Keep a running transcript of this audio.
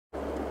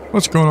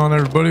What's going on,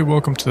 everybody?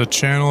 Welcome to the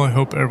channel. I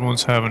hope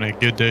everyone's having a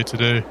good day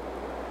today.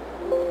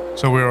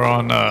 So we are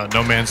on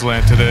No Man's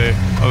Land today.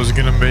 I am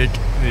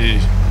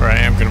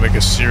gonna make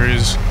a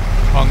series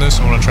on this.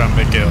 I want to try and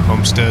make a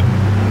homestead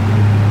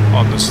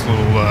on this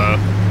little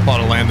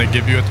plot of land they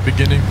give you at the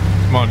beginning.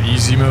 I'm on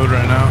easy mode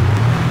right now,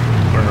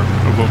 or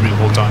it will be the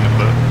whole time,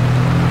 but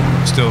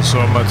still. So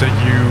I'm gonna take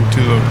you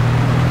to the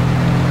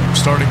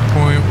starting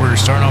point where you're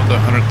starting out with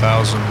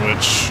 100,000,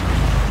 which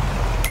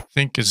I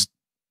think is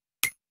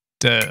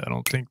dead. I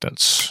don't think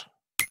that's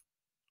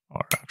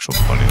our actual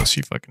money. Let's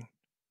see if I can.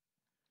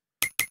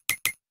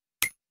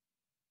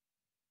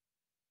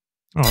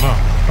 Oh no.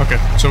 Okay,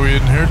 so we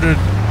inherited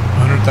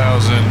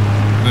 100,000,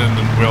 and then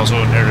we also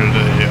inherited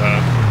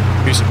a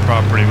piece of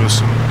property with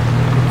some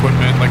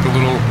equipment, like a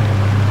little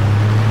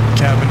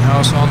cabin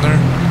house on there.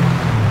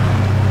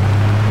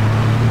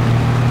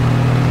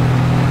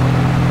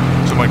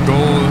 So my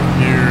goal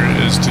here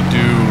is to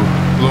do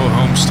a little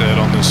homestead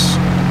on this.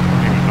 I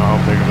don't even know how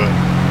big of a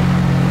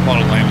lot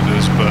of land it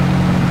is, but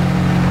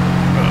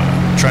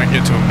try and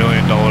get to $1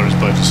 million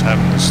by just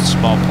having this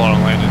small plot of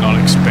land and not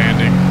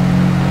expanding.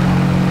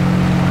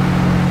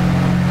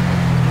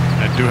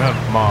 I do have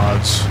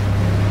mods.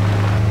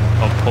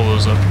 I'll pull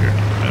those up here in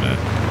a minute.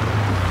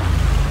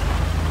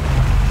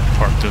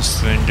 Park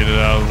this thing, get it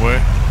out of the way.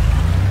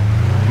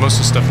 Most of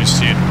the stuff you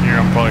see in here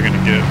I'm probably going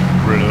to get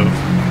rid of.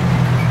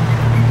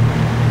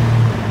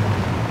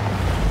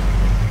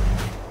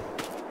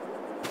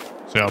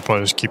 So yeah, I'll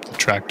probably just keep the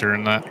tractor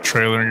in that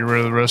trailer and get rid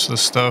of the rest of the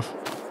stuff.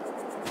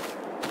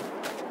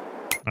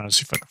 Let's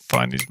see if I can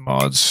find these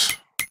mods.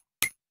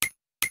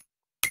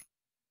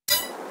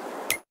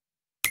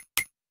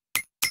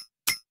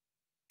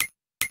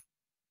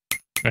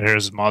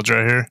 Here's the mods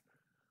right here.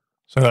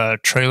 So I got a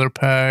trailer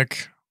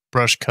pack,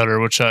 brush cutter,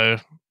 which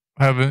I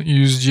haven't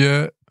used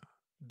yet,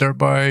 dirt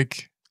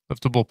bike,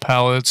 liftable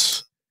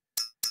pallets,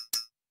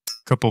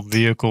 a couple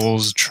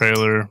vehicles,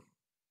 trailer.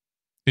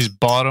 These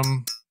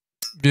bottom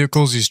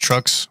vehicles, these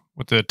trucks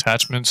with the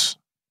attachments,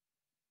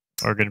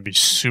 are going to be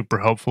super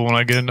helpful when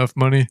I get enough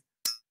money.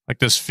 Like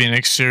this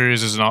Phoenix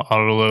series is not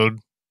auto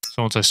load,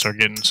 so once I start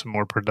getting some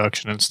more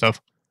production and stuff,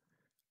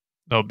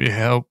 that'll be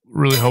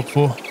really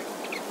helpful.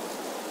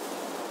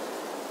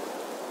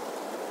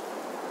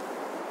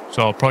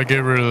 So I'll probably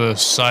get rid of the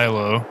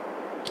silo,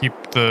 keep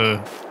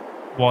the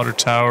water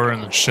tower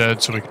and the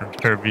shed so we can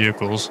repair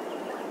vehicles.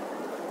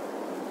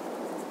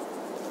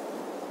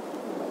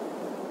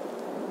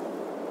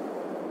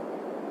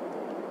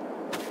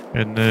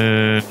 And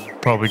then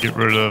probably get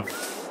rid of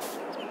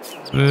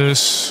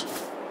this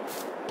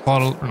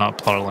not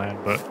plot of land,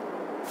 but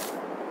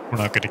we're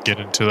not going to get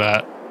into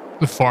that.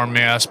 The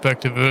farming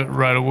aspect of it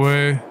right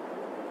away.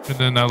 And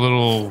then that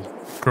little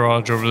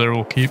garage over there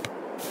we'll keep.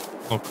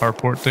 Little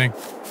carport thing.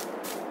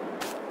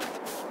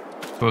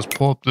 So let's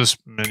pull up this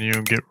menu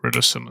and get rid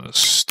of some of this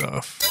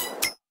stuff.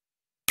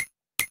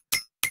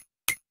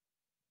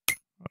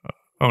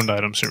 Owned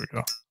items, here we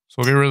go. So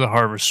we'll get rid of the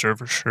harvester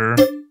for sure.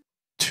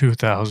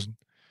 2,000.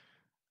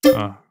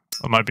 That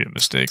might be a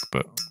mistake,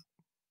 but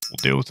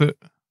we'll deal with it.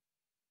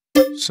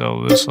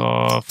 Sell this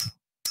off.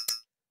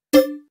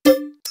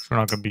 We're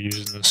not going to be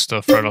using this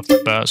stuff right off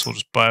the bat, so we'll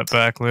just buy it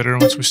back later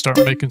once we start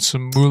making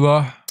some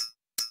moolah.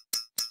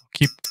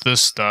 Keep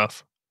this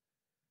stuff.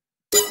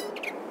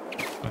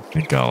 I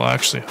think I'll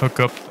actually hook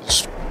up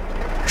this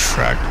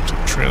tractor to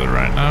the trailer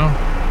right now.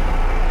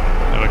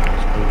 Then I can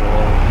just move it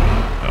all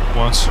at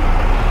once.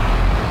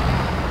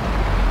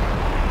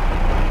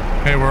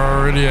 Hey, we're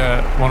already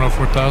at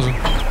 104,000.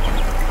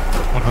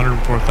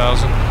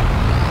 104,000.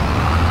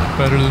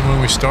 Better than when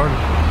we started.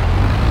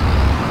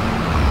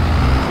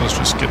 Let's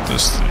just get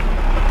this thing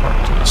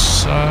parked to the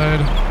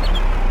side.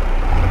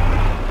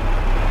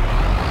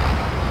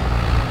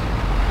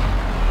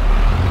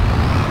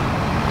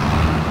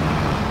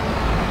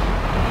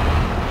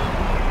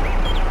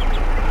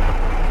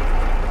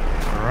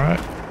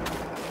 Alright.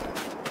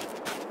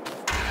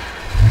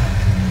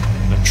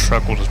 The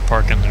truck will just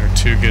park in there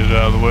too, get it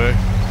out of the way.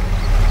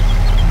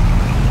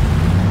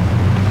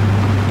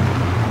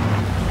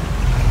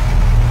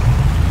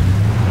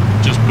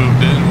 Just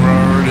moved in, we're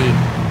already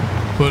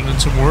putting in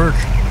some work.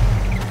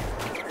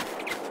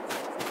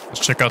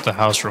 Let's check out the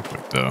house real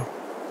quick though.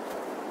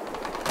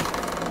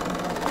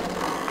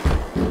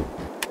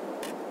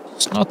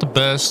 It's not the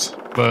best,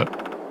 but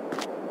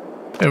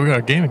hey, we got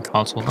a gaming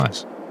console,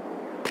 nice.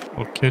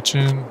 Little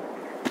kitchen,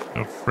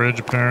 no fridge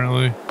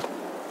apparently.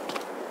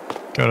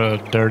 Got a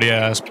dirty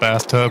ass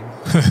bathtub.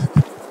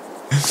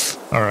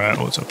 Alright,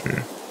 what's up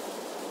here?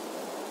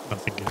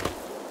 Nothing good.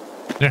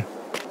 Yeah.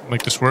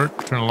 Make this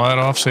work, turn the light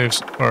off,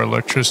 saves our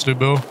electricity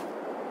bill.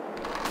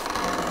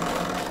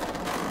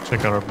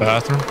 Check out our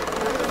bathroom.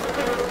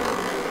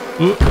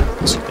 Ooh,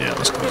 let's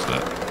close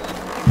that.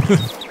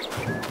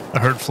 I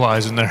heard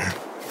flies in there.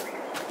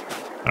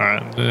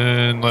 Alright, and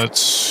then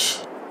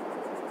let's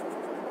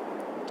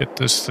get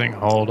this thing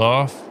hauled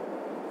off.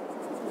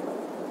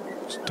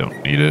 Just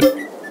don't need it.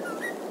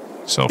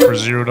 Sell for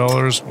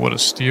 $0. What a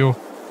steal.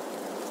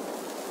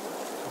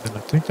 And I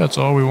think that's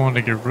all we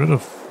wanted to get rid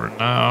of for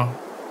now.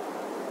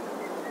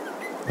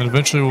 And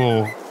eventually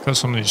we'll cut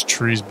some of these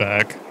trees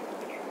back.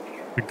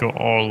 We go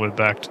all the way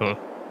back to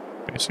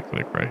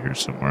basically like right here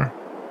somewhere.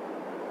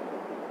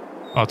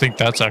 Oh, I think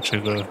that's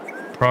actually the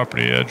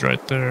property edge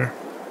right there,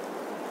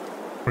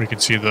 where you can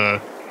see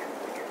the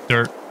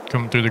dirt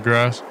coming through the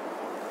grass.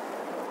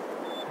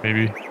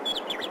 Maybe.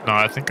 No,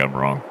 I think I'm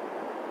wrong.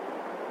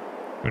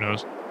 Who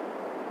knows?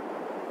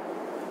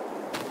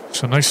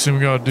 So next thing we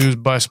gotta do is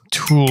buy some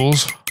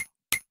tools.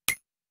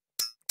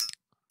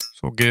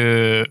 So we'll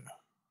get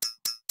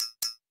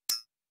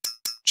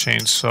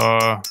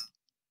chainsaw.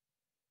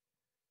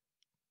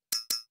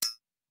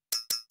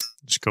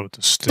 Just go with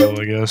the still,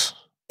 I guess.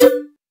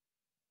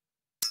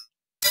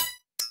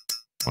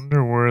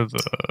 Wonder where that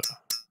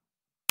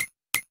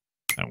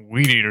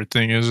weed eater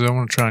thing is. I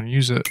want to try and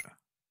use it.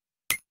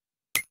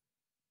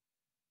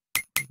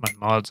 Where's my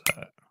mods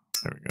at?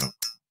 There we go.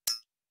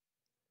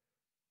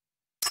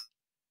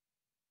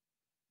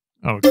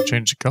 Oh, we can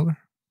change the color?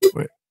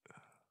 Wait.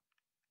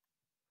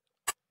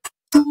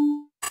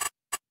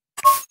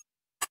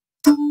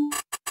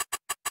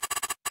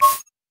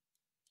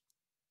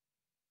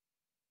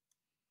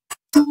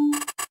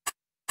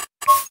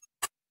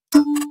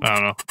 I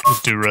don't know.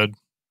 Let's do red.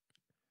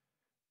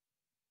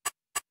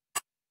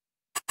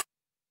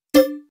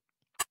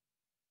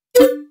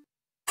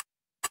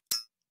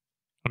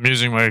 I'm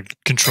using my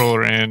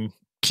controller and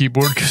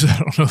keyboard because I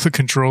don't know the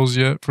controls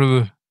yet for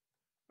the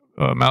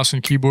mouse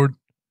and keyboard.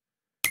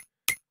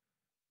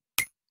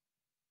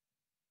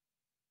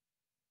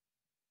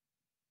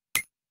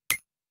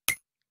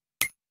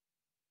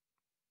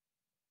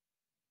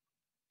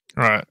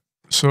 Alright,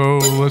 so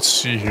let's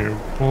see here.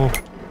 Pull.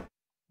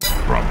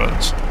 Wrong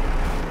buttons.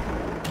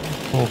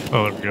 Pull.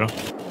 Oh, there we go.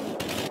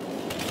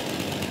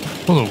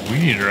 Pull the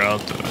weed eater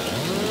out though.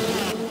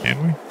 Can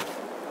we?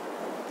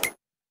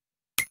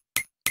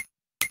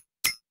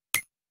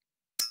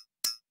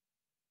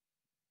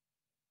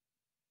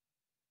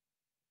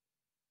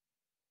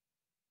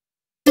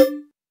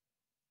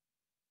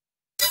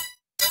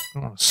 I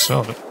don't want to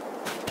sell it.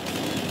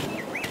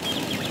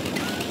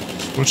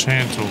 Switch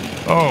hand tool.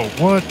 Oh,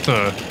 what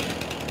the?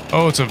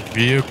 Oh, it's a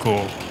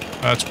vehicle.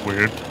 That's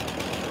weird.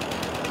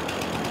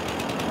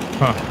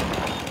 Huh.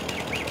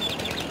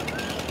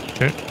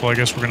 Okay, well I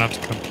guess we're gonna have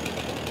to come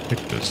pick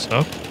this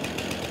up.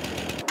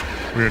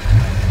 Weird.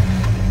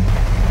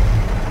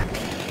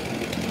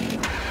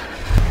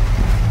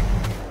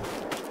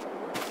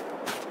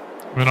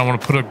 Then I want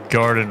to put a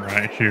garden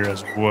right here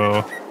as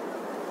well.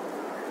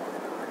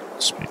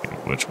 Speaking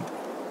of which,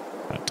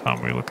 what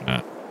time are we looking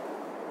at?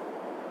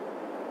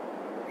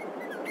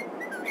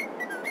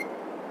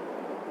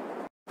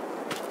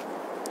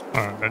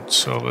 Alright,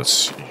 so let's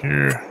see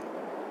here.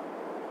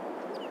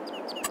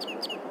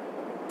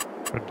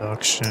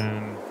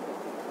 Production.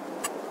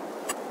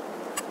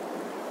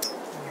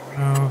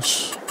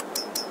 Mouse.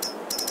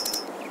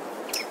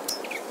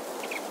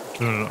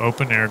 Doing an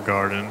open air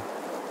garden.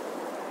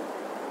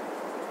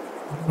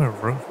 What am I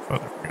rough? Oh,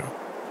 there we go.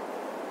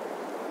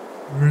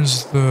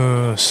 Where's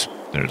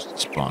there's the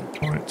spawn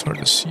point. It's hard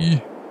to see.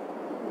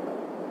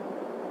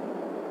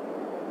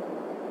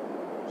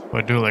 So if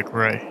I do it like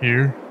right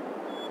here.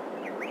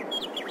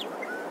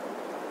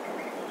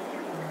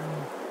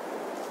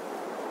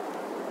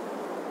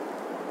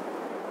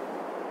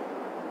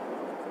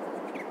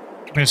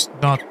 I mean, it's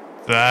not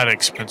that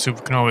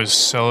expensive. We can always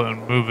sell it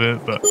and move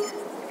it, but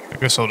I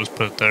guess I'll just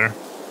put it there.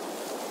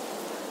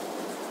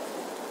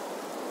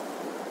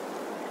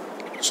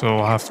 So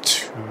I'll have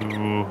to...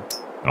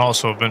 And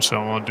also,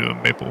 eventually I want to do a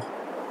maple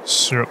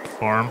syrup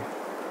farm.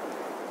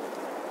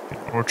 Get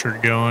an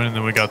orchard going, and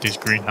then we got these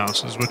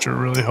greenhouses, which are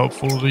really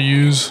helpful to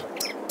use.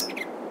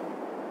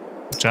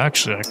 Which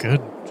actually I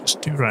could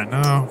just do right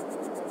now.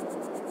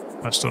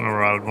 I just don't know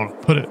where I would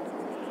want to put it.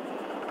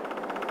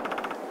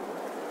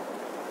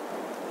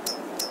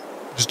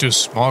 Just do a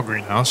small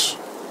greenhouse.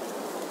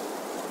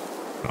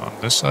 On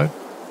this side.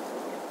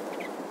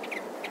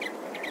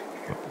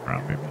 Flip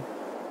around maybe.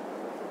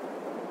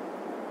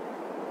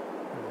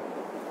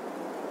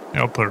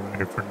 Yeah, I'll put it right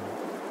here for now.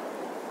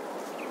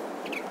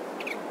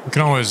 We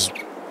can always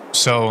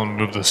sell and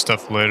move this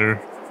stuff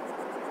later.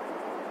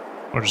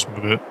 Or just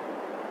move it.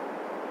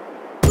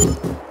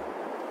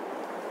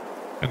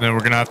 And then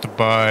we're gonna have to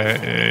buy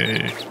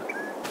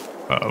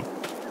a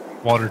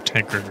water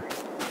tanker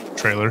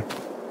trailer.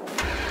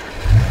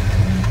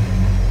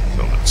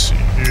 So let's see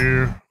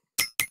here.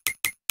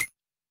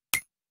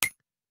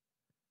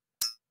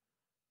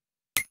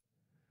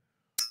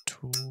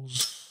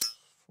 Tools,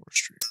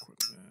 forestry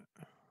equipment.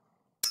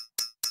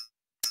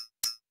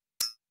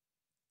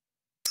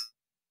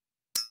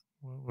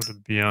 What would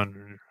it be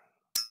under?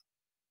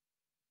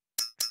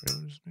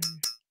 Trailers, maybe?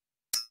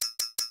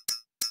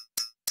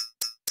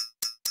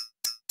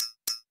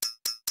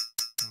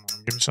 Come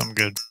on, give me something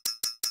good.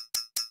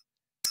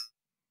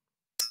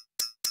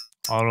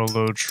 Auto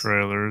load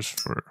trailers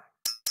for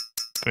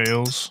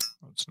bales.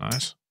 That's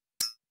nice.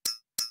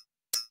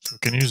 So we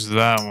can use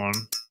that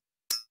one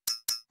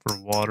for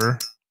water.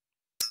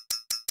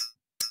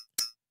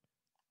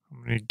 How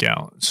many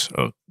gallons?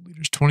 Oh,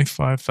 liters,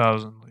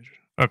 25,000 liters.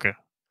 Okay,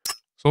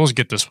 So let's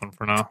get this one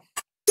for now.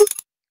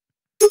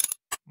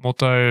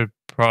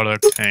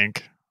 Multi-product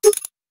tank.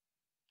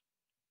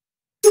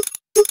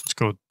 Let's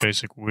go with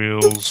basic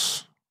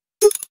wheels.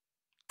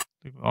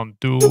 Leave it on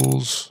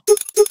duals.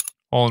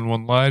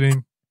 All-in-one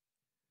lighting.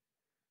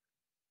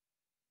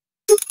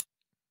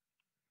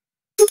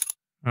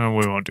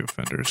 We won't do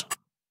fenders.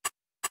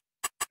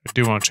 I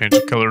do want to change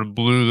the color to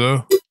blue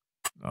though.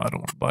 No, I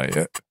don't want to buy it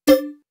yet.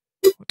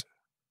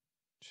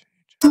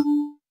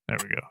 There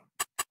we go.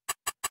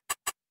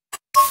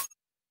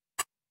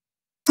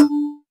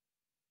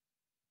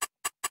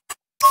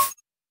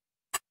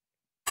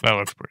 That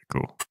looks pretty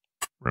cool.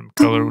 Rim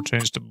color will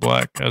change to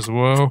black as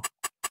well.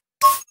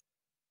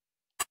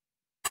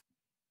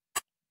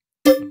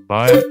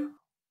 Buy it.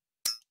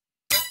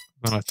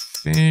 Then I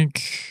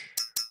think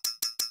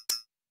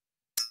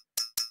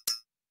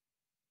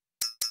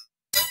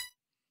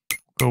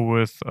go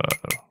with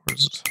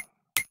where's this?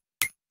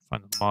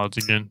 Find the mods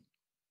again.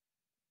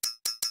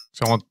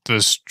 So I want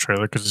this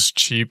trailer because it's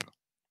cheap.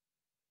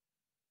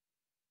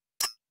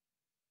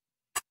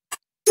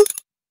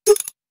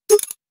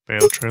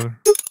 Bale trailer.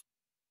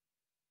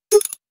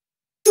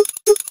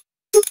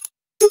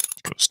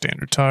 Let's go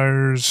standard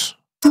tires.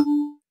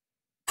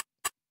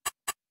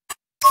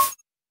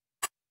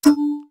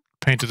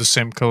 Painted the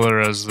same color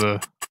as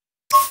the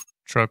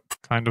truck,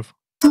 kind of.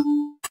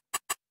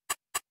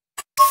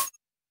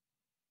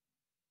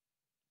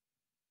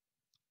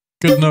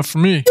 Good enough for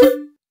me.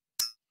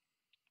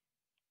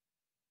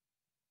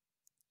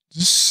 Is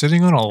this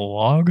sitting on a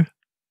log?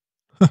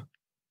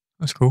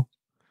 That's cool.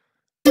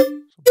 So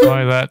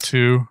buy that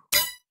too.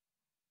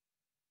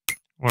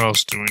 What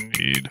else do we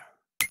need?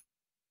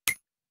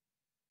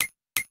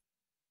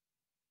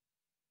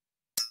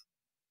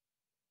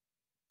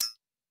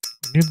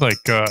 We need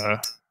like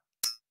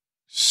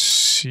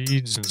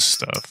seeds and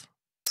stuff.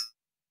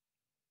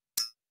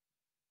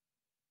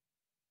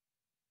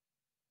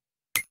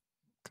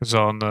 Because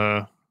on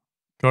the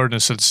garden it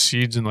said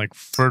seeds and like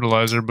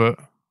fertilizer, but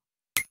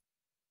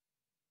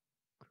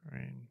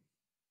grain.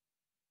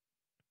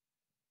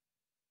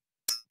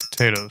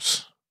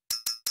 Potatoes.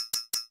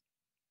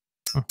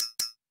 Huh.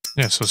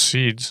 Yeah, so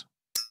seeds.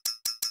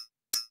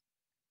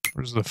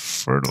 Where's the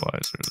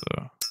fertilizer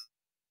though?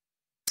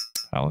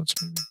 Pallets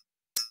maybe?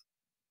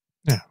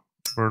 Yeah,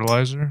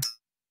 fertilizer.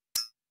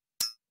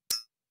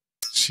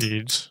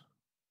 Seeds.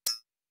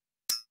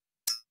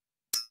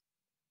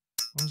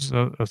 What was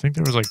that? I think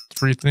there was like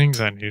 3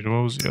 things I needed.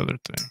 What was the other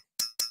thing?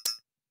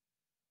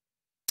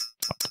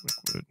 Top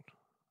liquid.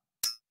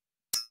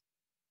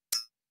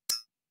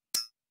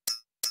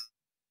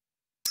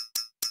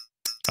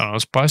 I don't know,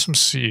 let's buy some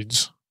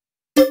seeds.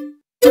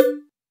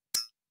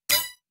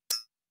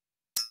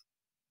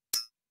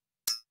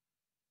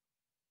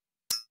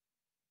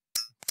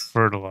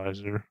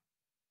 Fertilizer.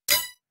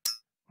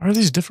 Why are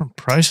these different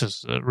prices?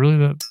 Is that really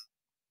that?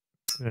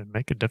 Did it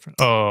make a difference?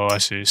 Oh, I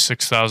see.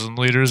 6,000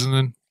 liters, and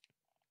then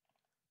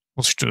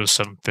let's do a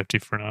 750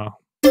 for now.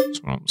 So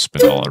we don't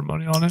spend all our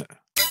money on it.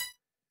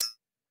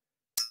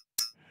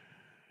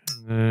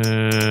 And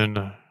then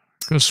I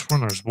could have sworn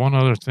there's one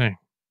other thing.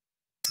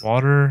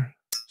 Water,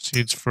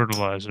 seeds,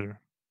 fertilizer.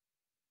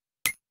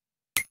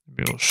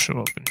 Maybe it'll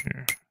show up in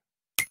here.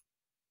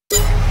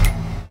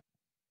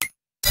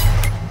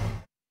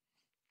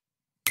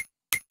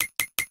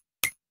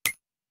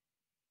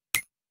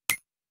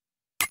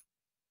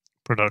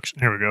 Production.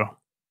 Here we go.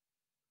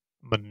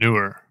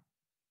 Manure.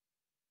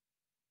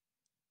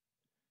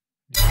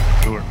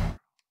 Manure.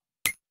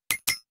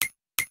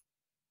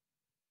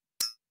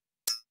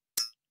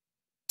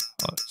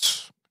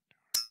 Let's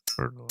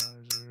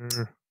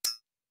fertilizer.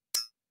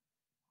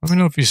 Let me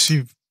know if you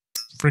see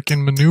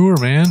freaking manure,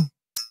 man.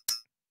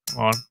 Come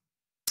on.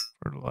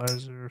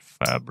 Fertilizer,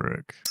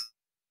 fabric.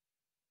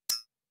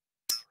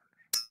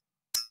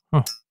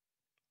 Huh.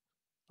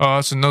 Oh,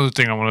 that's another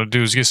thing I want to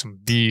do is get some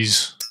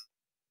bees.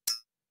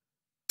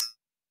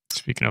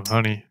 Speaking of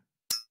honey.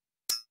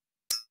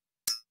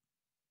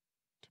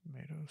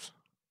 Tomatoes.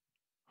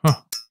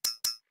 Huh.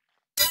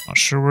 Not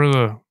sure where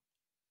the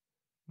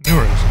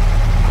manure is.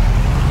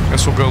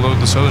 Guess we'll go load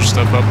this other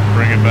stuff up and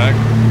bring it back.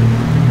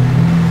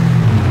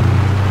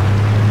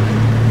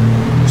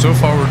 So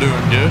far we're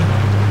doing good.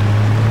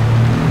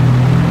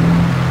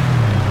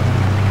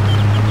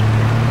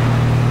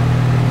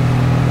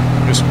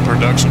 Get some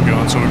production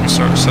going so we can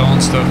start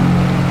selling stuff.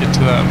 Get to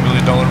that $1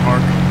 million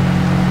mark.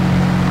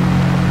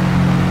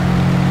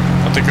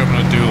 I think I'm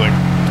going to do like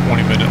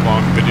 20-minute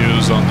long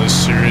videos on this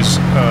series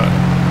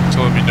to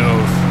let me know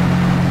if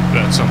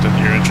that's something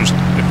you're interested,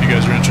 if you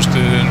guys are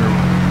interested in, or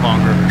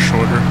longer or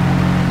shorter.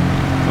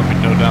 Let me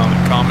know down in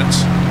the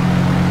comments.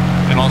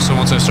 And also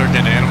once I start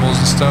getting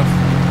animals and stuff,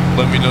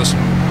 let me know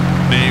some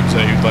names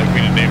that you'd like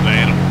me to name the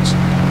animals.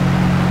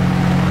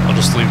 I'll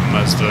just leave them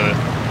as the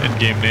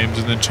in-game names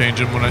and then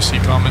change them when I see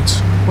comments.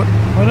 What?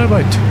 Why did I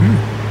buy 2?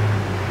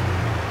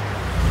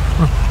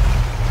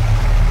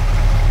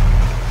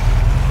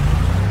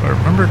 If I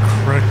remember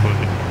correctly,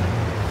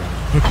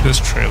 hook this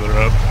trailer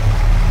up,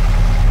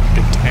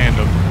 get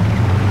tandem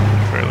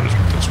trailers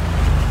with this one.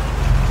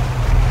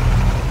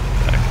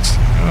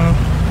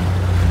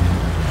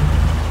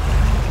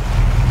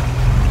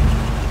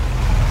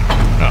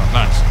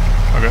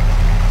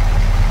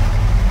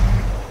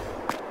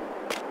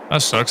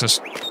 That sucks.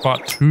 I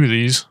bought 2 of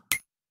these.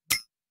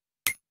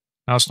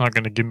 Now it's not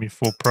going to give me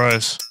full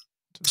price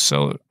to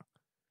sell it.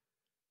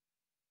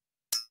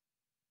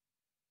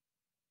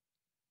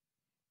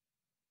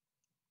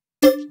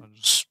 So I'll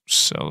just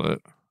sell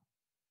it.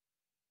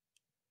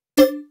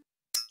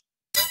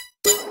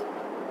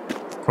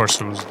 Of course,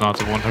 it was not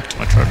the one hooked to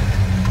my truck.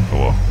 Oh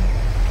well.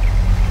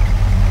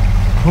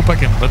 I hope I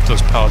can lift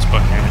those pallets by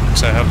hand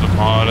because I have the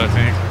mod, I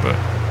think, but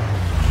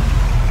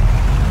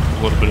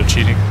a little bit of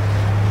cheating.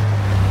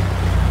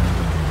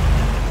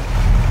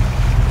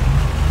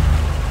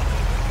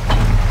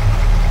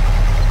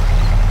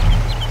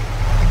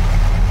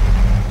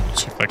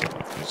 Let's see if I can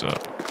lift these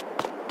up.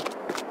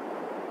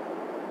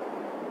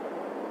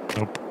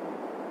 Nope.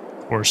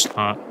 Of course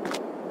not.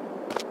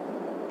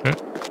 Okay.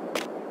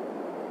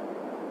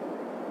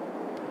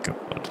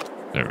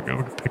 There we go.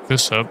 We can pick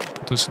this up,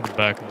 put this in the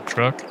back of the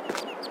truck.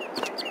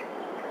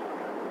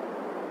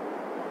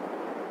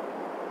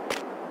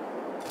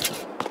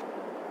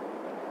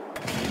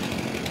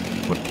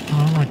 What?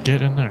 How do I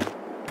get in there?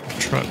 The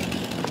truck.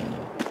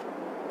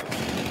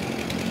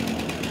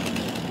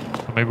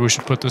 Well, maybe we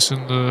should put this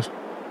in the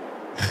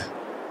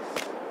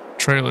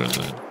trailer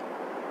then.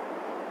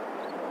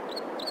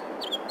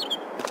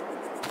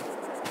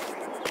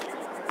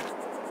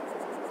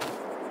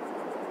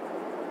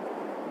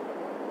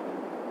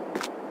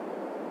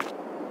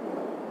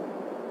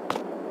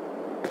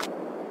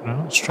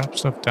 No, strap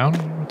stuff down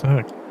here? What the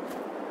heck? I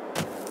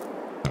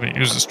haven't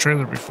used this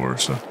trailer before,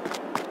 so.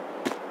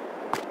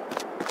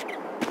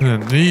 And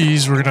then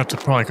these we're gonna have to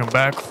probably come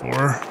back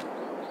for.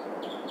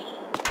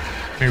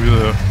 Maybe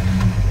the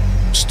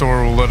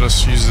store will let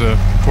us use the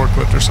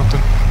forklift or something.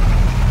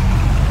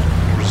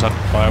 We'll just have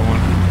to buy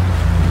one.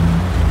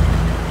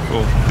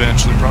 We'll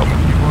eventually probably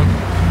need one.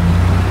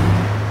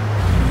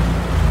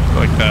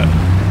 Like that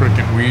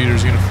freaking weed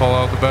is gonna fall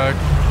out the back.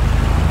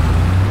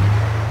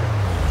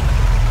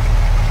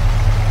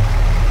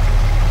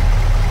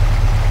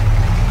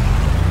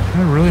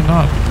 Can I really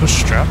not push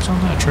straps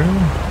on that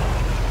trailer?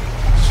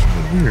 It's so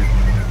weird.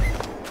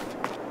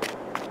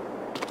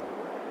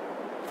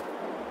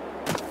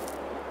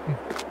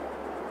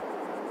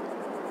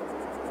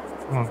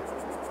 Come on.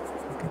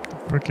 Pick up the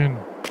frickin'...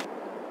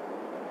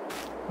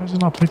 Why is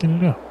it not picking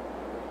it up?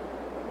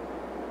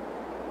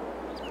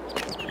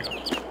 There we go.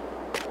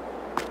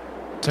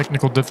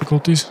 Technical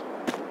difficulties?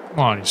 Come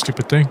on, you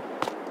stupid thing.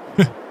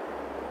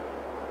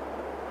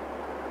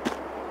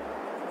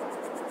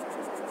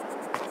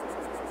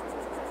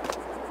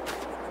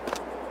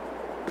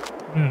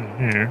 In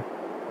here.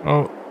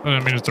 Oh, I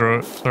didn't mean to throw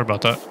it. Sorry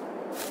about that.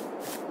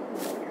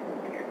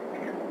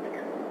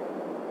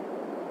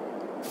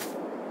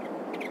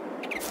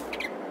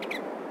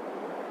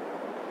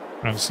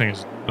 Man, this thing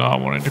is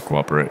not wanting to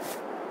cooperate.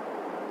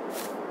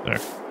 There.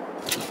 See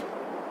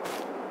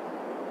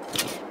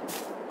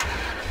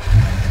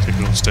if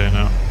it'll stay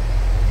now.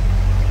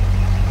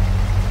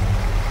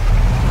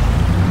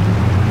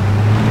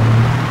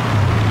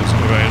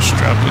 Doesn't look like it's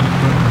strapped in,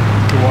 but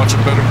you can watch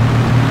it better.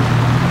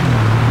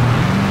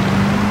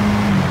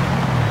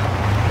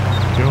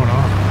 Going on?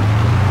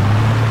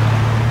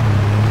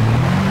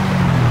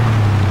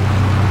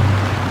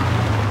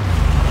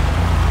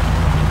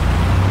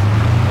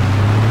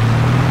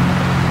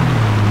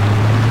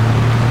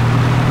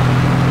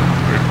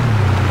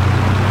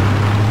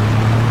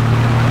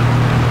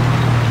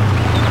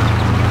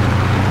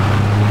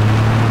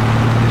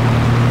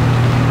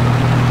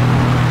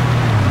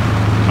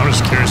 I'm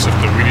just curious if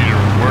the weed eater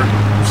would work.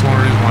 That's the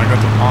only reason why I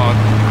got the mod.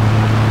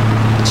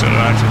 So it'd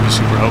actually be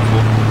super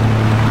helpful.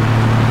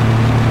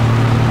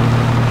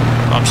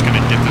 I'm just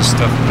gonna get this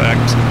stuff back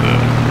to the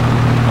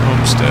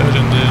Homestead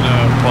and then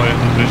probably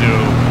end the video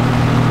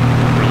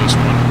for this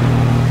one.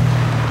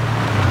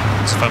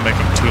 So if I make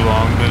them too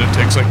long, then it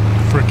takes like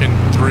freaking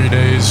 3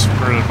 days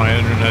for my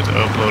internet to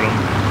upload them.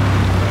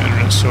 My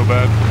internet's so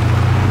bad.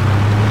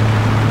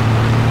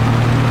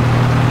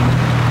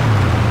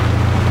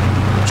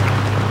 I'm just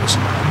gonna put this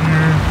in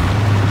here.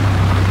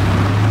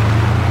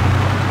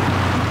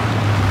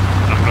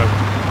 I'm gonna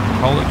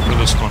call it for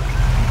this one.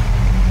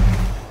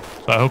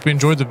 So I hope you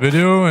enjoyed the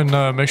video, and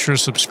make sure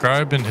to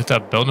subscribe and hit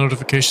that bell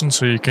notification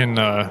so you can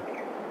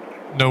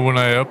know when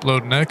I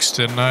upload next.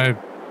 And I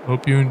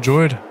hope you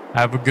enjoyed.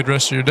 Have a good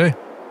rest of your day.